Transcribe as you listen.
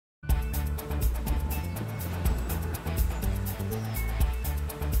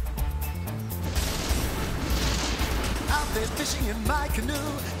there fishing in my canoe.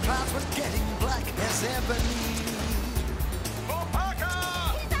 Clouds were getting black as ebony. Lopaka!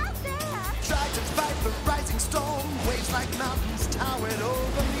 He's out there! Tried to fight the rising storm. Waves like mountains towered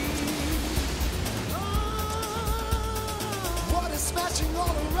over me. Water smashing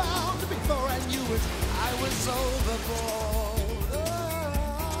all around. Before I knew it, I was overboard.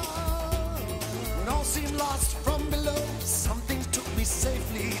 When all seemed lost from below, something took me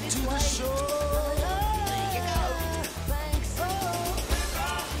safely to the shore.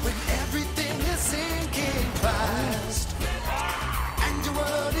 When everything is sinking fast and your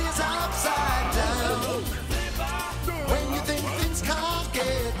world is upside down, when you think things can't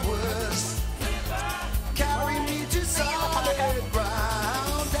get worse, carry me to solid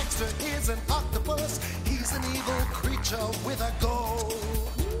ground. Dexter is an octopus, he's an evil creature with a goal.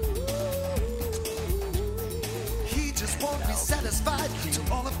 He just won't be satisfied till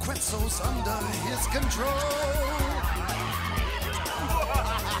all of Quetzal's under his control.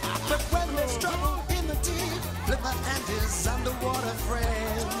 But when there's trouble in the deep, Flipper and his underwater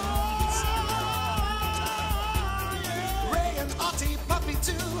friends, Ray and Artie, Puppy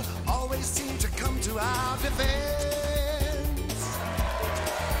too, always seem to come to our defense.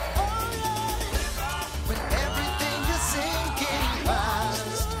 Oh yeah! When everything is sinking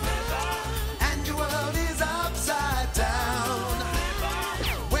fast and your world is upside down,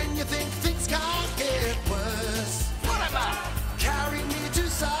 when you think things can't get worse, carry me to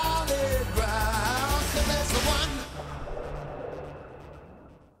solid ground. And there's the one.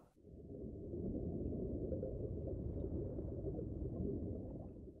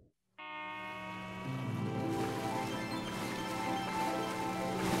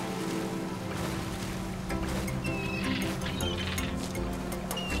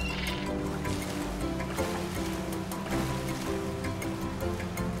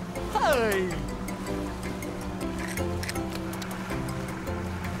 Hey!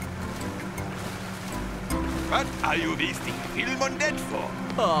 What are you wasting film on that for?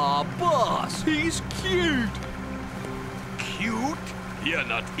 Aw, boss, he's cute. Cute? You're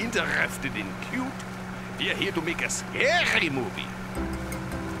not interested in cute. We're here to make a scary movie.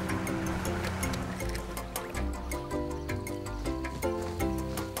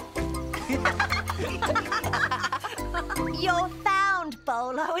 You're found,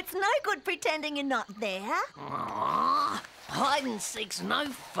 Bolo. It's no good pretending you're not there. Aw, hide and seek's no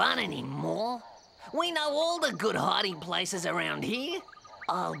fun anymore. We know all the good hiding places around here.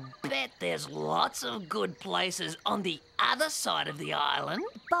 I'll bet there's lots of good places on the other side of the island.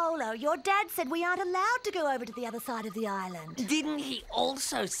 Bolo, your dad said we aren't allowed to go over to the other side of the island. Didn't he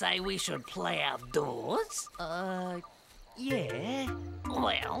also say we should play outdoors? Yeah.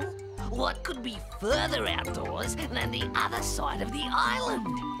 Well, what could be further outdoors than the other side of the island?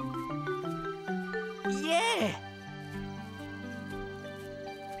 Yeah.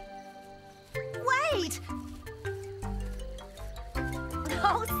 Wait!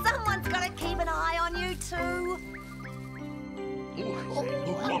 Oh, someone's got to keep an eye on you two.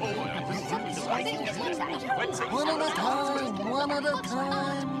 One at a time, one at a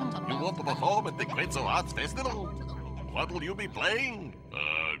time. You want to perform at the Quetzal Arts Festival? What'll you be playing?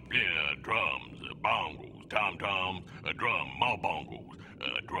 Drums, bongos, tom-toms, drum, more bongos,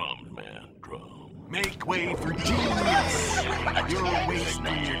 drums, man, drums. Make way for genius! You're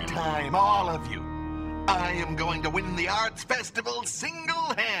wasting your time, all of you. I am going to win the Arts Festival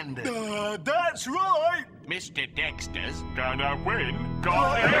single-handed. That's right. Mr. Dexter's gonna win.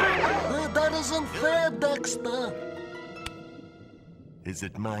 Got That isn't fair, Dexter. Is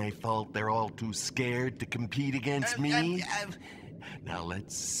it my fault they're all too scared to compete against me? Now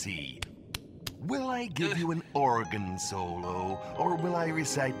let's see. Will I give you an organ solo, or will I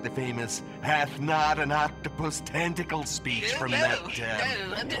recite the famous "hath not an octopus tentacle" speech from that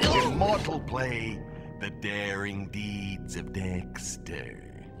immortal play, The Daring Deeds of Dexter?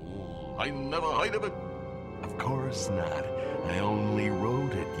 I never heard of it. Of course not. I only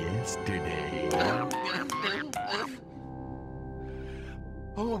wrote it yesterday.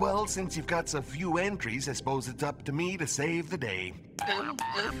 Oh, well, since you've got so few entries, I suppose it's up to me to save the day.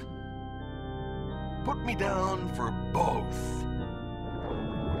 Put me down for both.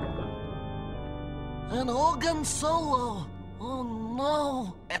 An organ solo. Oh,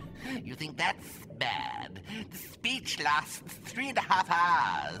 no. You think that's bad? The speech lasts 3.5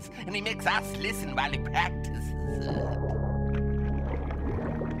 hours, and he makes us listen while he practices.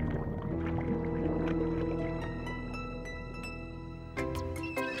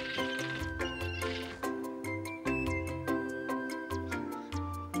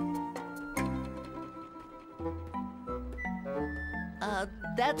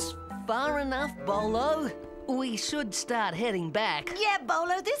 That's far enough, Bolo. We should start heading back. Yeah,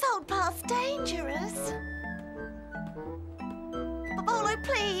 Bolo, this old path's dangerous. Bolo,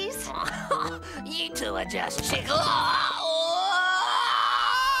 please. You two are just chickles.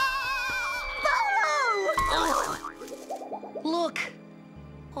 Bolo! Look!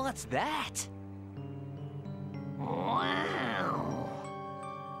 What's that? Wow!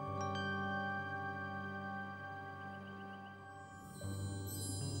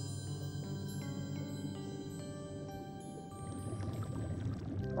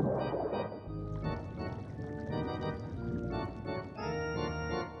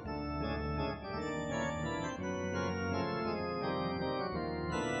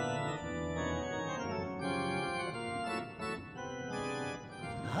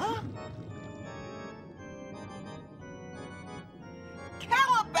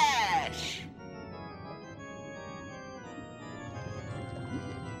 Calabash!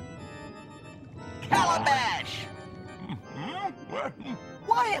 Calabash!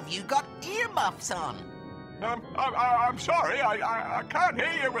 Why have you got earmuffs on? I'm sorry, I can't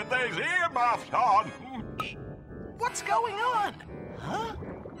hear you with these earmuffs on. What's going on? Huh?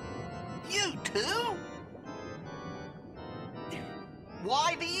 You two?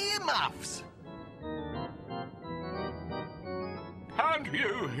 Why the earmuffs? Can't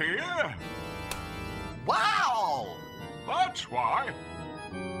you hear? Wow! That's why.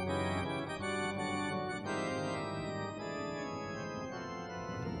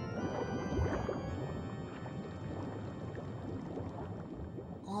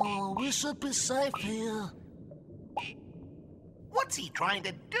 Oh, we should be safe here. What's he trying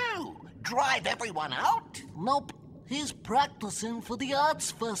to do? Drive everyone out? Nope, he's practicing for the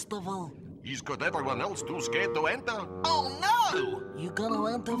arts festival. He's got everyone else too scared to enter. Oh no! You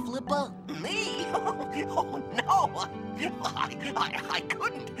gonna enter, Flipper? Me? Oh no! I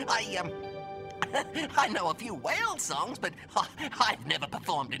couldn't. I know a few whale songs, but I've never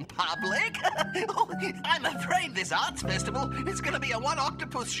performed in public. I'm afraid this arts festival is going to be a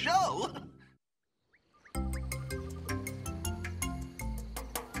one-octopus show.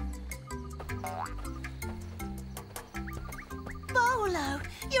 Bolo,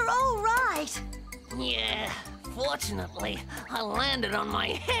 you're all right. Yeah, fortunately, I landed on my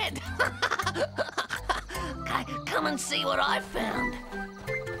head. Come and see what I found.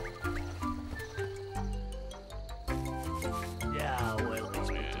 Yeah, well, it's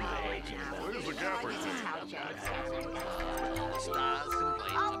good to Where's the gaffer? Stars and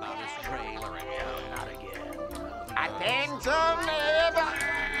planes about his trailer and not again. Attention,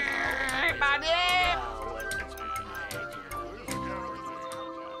 everybody!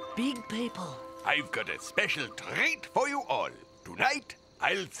 Big people. I've got a special treat for you all. Tonight,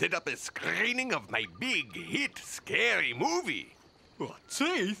 I'll set up a screening of my big hit scary movie. What,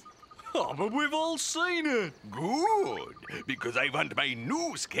 teeth? Oh, but we've all seen it. Good, because I want my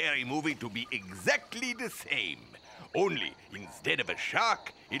new scary movie to be exactly the same. Only, instead of a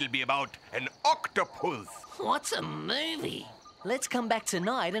shark, it'll be about an octopus. What's a movie? Let's come back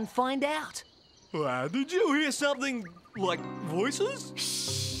tonight and find out. Did you hear something like voices?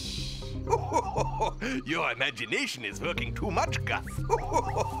 Your imagination is working too much, Gus.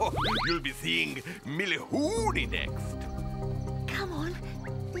 You'll be seeing Milhooney next. Come on,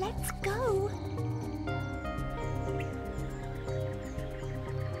 let's go.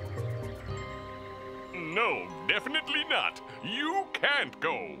 No, definitely not. You can't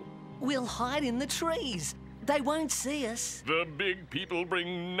go. We'll hide in the trees. They won't see us. The big people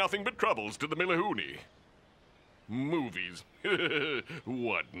bring nothing but troubles to the Milhooney. Movies.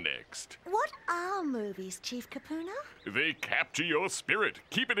 What next? What are movies, Chief Kapuna? They capture your spirit,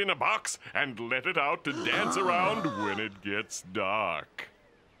 keep it in a box, and let it out to dance around when it gets dark.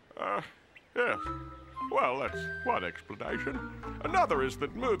 Yes. Well, that's one explanation. Another is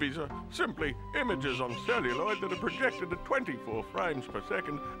that movies are simply images on celluloid that are projected at 24 frames per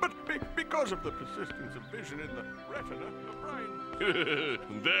second, but because of the persistence of vision in the retina, the brain...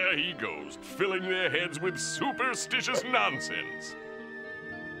 There he goes, filling their heads with superstitious nonsense.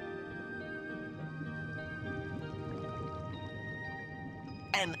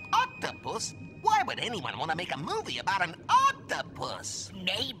 An octopus? Why would anyone want to make a movie about an octopus?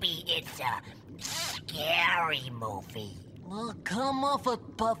 Maybe it's a scary movie. Oh, come off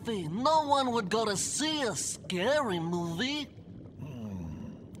it, Puffy. No one would go to see a scary movie.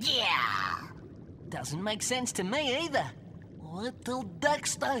 Yeah. Doesn't make sense to me either. Wait till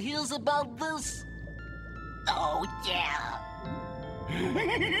Dexter hears about this. Oh, yeah.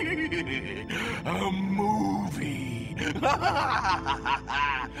 A movie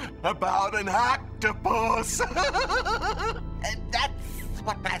about an octopus. That's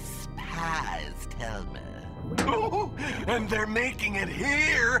what my spies tell me. Oh, and they're making it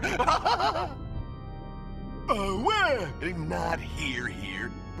here. Where? Not here.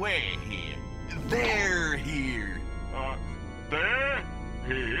 Where here? They're here. There?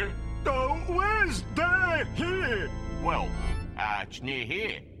 Here? Oh, where's there here? Well, it's near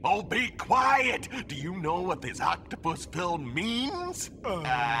here. Oh, be quiet! Do you know what this octopus film means?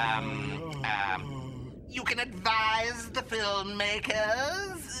 You can advise the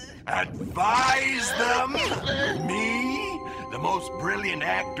filmmakers. Advise them? Me? The most brilliant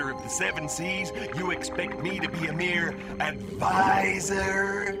actor of the seven seas? You expect me to be a mere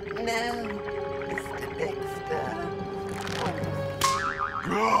advisor? No, Mr. Dexter.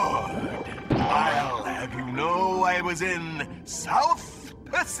 Good. I'll have you know I was in South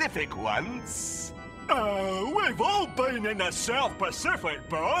Pacific once. We've all been in the South Pacific,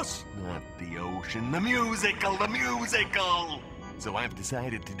 boss. Not the ocean, the musical. So I've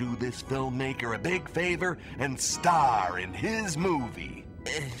decided to do this filmmaker a big favor and star in his movie.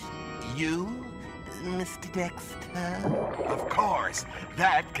 You, Mr. Dexter? Of course,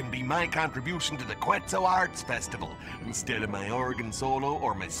 that can be my contribution to the Quetzal Arts Festival. Instead of my organ solo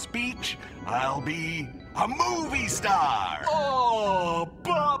or my speech, I'll be a movie star. Oh,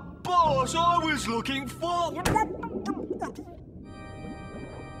 but boss, I was looking for...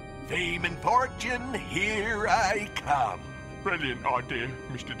 Fame and fortune, here I come. Brilliant idea,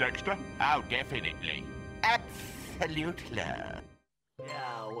 Mr. Dexter. Oh, definitely. Absolutely. Yeah,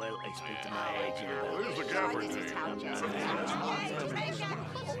 well, I speak to my agent about Where's the gaffer?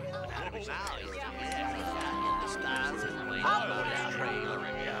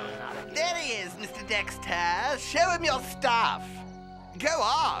 There he is, Mr. Dexter. Show him your stuff. Go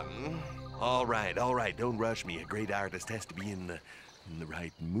on. All right. Don't rush me. A great artist has to be in the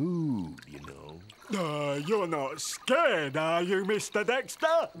right mood, you know. You're not scared, are you, Mr.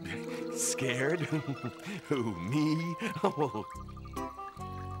 Dexter? Scared? Who, me? Oh.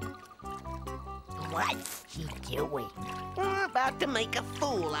 What's he doing? About to make a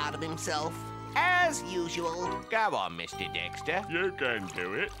fool out of himself. As usual. Go on, Mr. Dexter. You can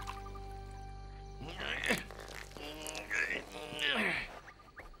do it.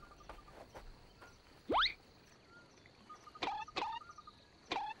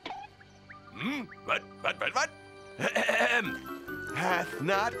 What? Hath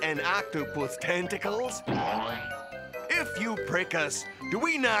not an octopus tentacles? If you prick us, do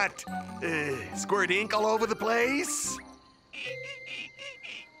we not squirt ink all over the place?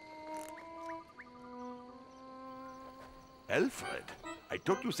 Alfred, I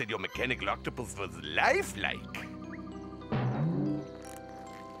thought you said your mechanical octopus was lifelike.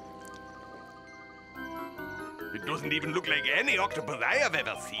 It doesn't even look like any octopus I have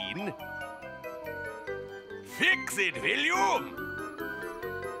ever seen. Fix it, will you?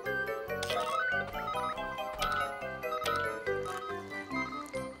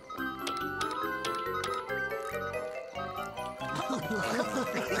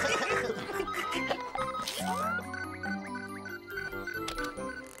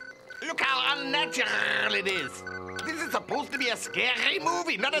 Look how unnatural it is. This is supposed to be a scary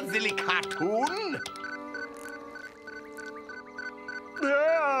movie, not a silly cartoon.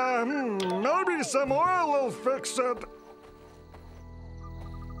 Yeah, maybe some oil will fix it.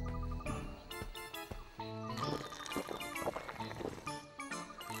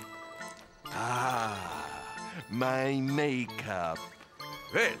 Ah, my makeup.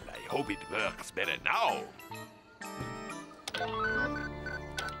 Well, I hope it works better now.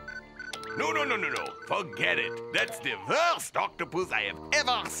 No. Forget it. That's the worst octopus I have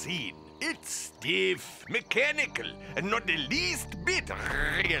ever seen. It's stiff, mechanical, and not the least bit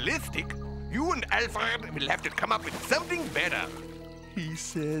realistic. You and Alfred will have to come up with something better. He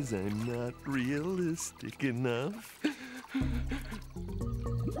says I'm not realistic enough.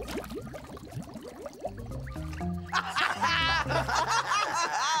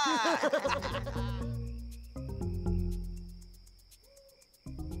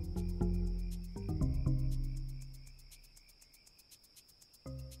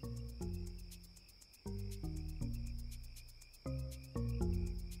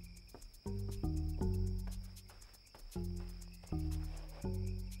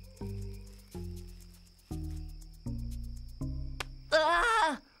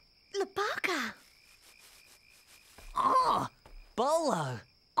 Lopaka. Oh, Bolo.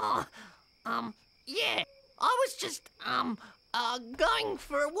 Oh, Yeah, I was just, going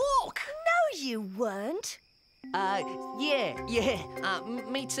for a walk. No, you weren't.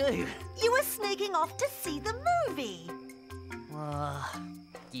 Me too. You were sneaking off to see the movie.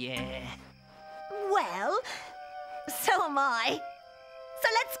 Yeah. Well, so am I. So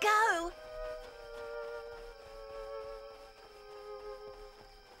let's go.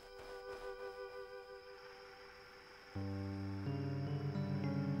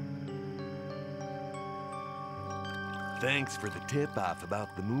 Thanks for the tip-off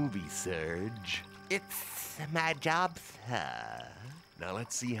about the movie, Serge. It's my job, sir. Now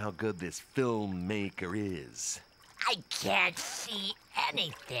let's see how good this filmmaker is. I can't see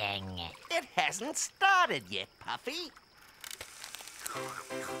anything. It hasn't started yet, Puffy.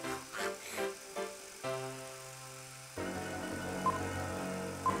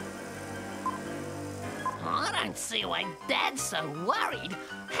 I don't see why Dad's so worried.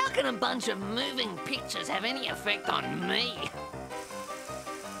 How can a bunch of moving pictures have any effect on me?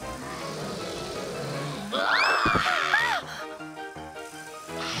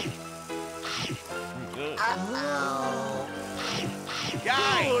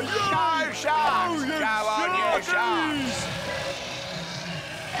 Guys, sharks! Come on, you sharks!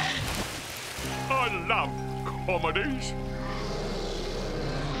 I love comedies.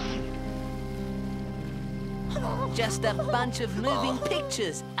 Just a bunch of moving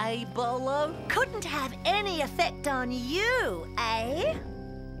pictures, eh, Bolo? Couldn't have any effect on you, eh?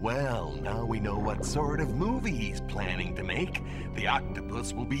 Well, now we know what sort of movie he's planning to make. The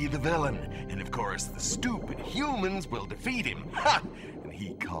octopus will be the villain, and of course the stupid humans will defeat him. Ha! And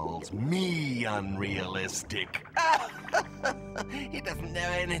he calls me unrealistic. He doesn't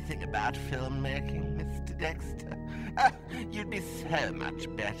know anything about filmmaking, Mr. Dexter. You'd be so much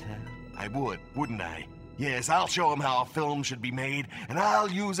better. I would, wouldn't I? Yes, I'll show him how a film should be made, and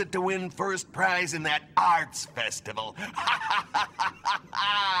I'll use it to win first prize in that arts festival.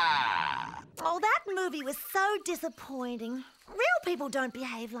 Oh, that movie was so disappointing. Real people don't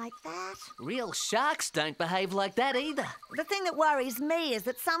behave like that. Real sharks don't behave like that either. The thing that worries me is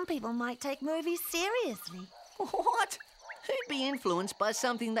that some people might take movies seriously. What? Who'd be influenced by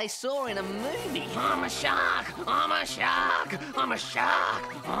something they saw in a movie? I'm a shark! I'm a shark! I'm a shark!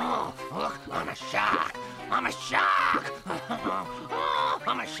 Oh, look, I'm a shark! I'm a shark! Oh,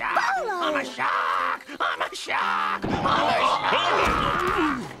 I'm a shark! I'm a shark! I'm a shark! I'm a shark!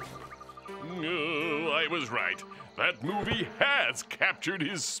 I was right. That movie has captured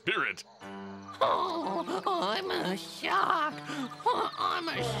his spirit. Oh, I'm a shark! Oh, I'm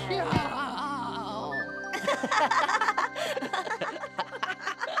a shark!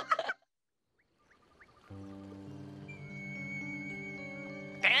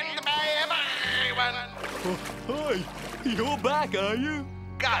 Stand by, everyone! Hi, you're back, are you?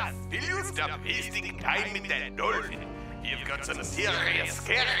 Gus, will you stop wasting time with that dolphin? You've got some serious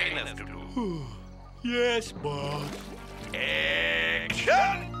scariness to do. Yes, boss.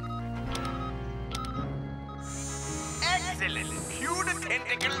 Action! Excellent! Cue the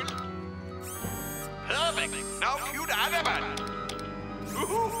tentacle. Perfect! Now cue the other one.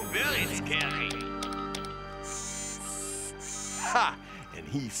 Ooh, very scary. Ha! And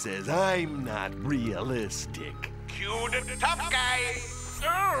he says I'm not realistic. Cue the top guy.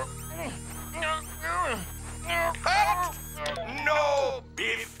 Cut! No,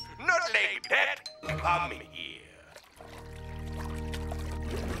 Biff, not like that. Come here.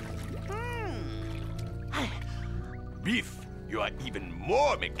 Biff, you are even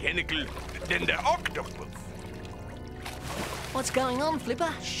more mechanical than the octopus. What's going on,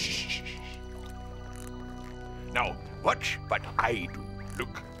 Flipper? Shh. Now, watch what I do.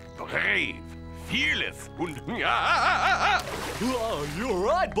 Look, brave, fearless, and... Oh, you're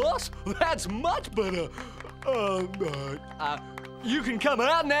right, boss. That's much better. You can come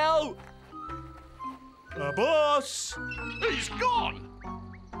out now. Boss. He's gone.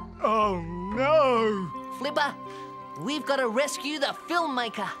 Oh, no. Flipper, we've got to rescue the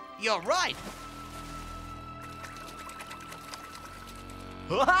filmmaker. You're right.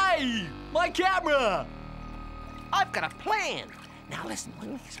 Hey, my camera. I've got a plan. Now listen,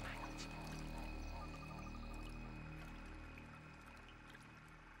 when these miles.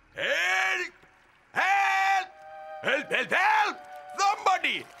 Help! Help! Help, help, help!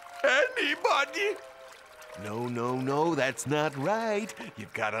 Somebody! Anybody? No, that's not right.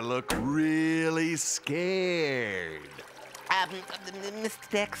 You've got to look really scared. Mr.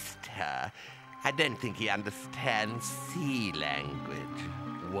 Dexter, I don't think he understands sea language.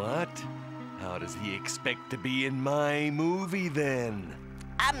 What? How does he expect to be in my movie then?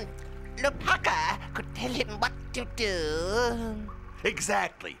 Lopaka could tell him what to do.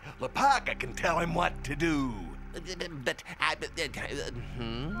 Exactly. Lopaka can tell him what to do. But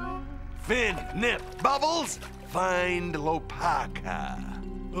Finn, Nip, Bubbles, find Lopaka.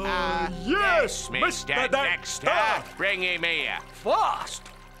 Yes, Mr. Dexter. Bring him here. Fast.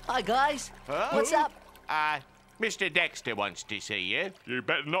 Hi, guys. What's up? Mr. Dexter wants to see you. You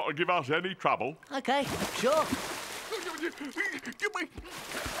better not give us any trouble. Okay, sure.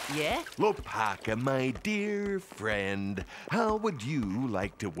 Yeah? Lopaka, my dear friend, how would you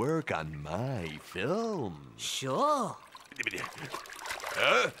like to work on my film? Sure.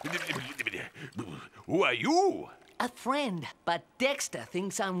 Who are you? A friend, but Dexter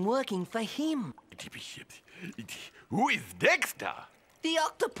thinks I'm working for him. Who is Dexter? The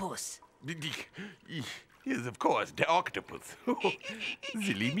octopus. Yes, of course, the octopus.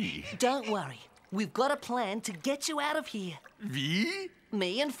 Silly me. Don't worry. We've got a plan to get you out of here. We?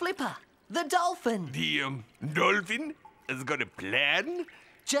 Me and Flipper, the dolphin. The, dolphin has got a plan?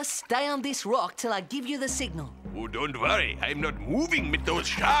 Just stay on this rock till I give you the signal. Oh, don't worry. I'm not moving with those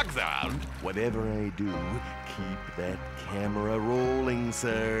sharks around. Whatever I do, keep that camera rolling,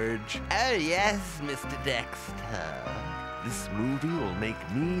 Serge. Oh, yes, Mr. Dexter. This movie will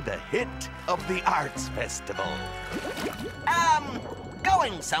make me the hit of the arts festival.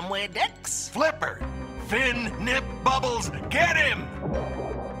 Going somewhere, Dex? Flipper! Fin, Nip, Bubbles, get him!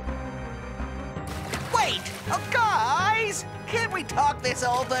 Wait! Oh, guys! Can't we talk this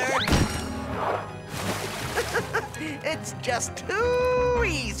over? It's just too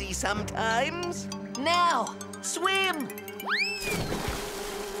easy sometimes. Now, swim!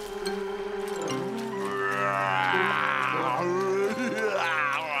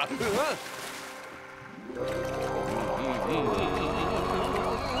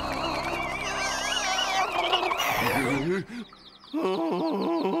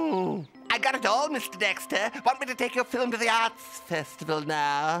 I got it all, Mr. Dexter. Want me to take your film to the arts festival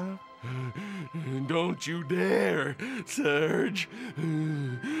now? Don't you dare, Serge.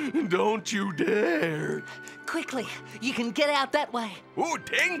 Don't you dare. Quickly, you can get out that way. Oh,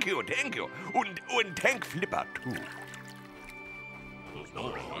 thank you, thank you. And thank Flipper, too.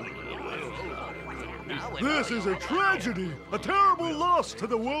 This is a tragedy, a terrible loss to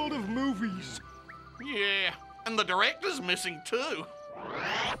the world of movies. Yeah, and the director's missing too.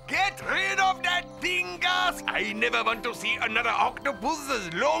 Get rid of that thing, Gus! I never want to see another octopus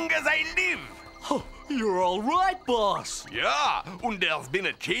as long as I live. Oh, you're all right, boss. Yeah, and there's been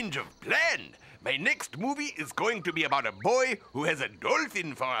a change of plan. My next movie is going to be about a boy who has a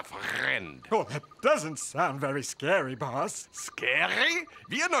dolphin for a friend. Oh, that doesn't sound very scary, boss. Scary?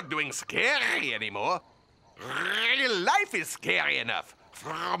 We are not doing scary anymore. Real life is scary enough.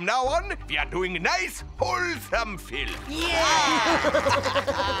 From now on, we are doing nice, wholesome film. Yeah!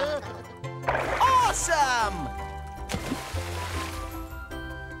 Awesome!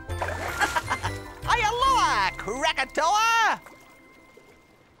 Aloha, Krakatoa!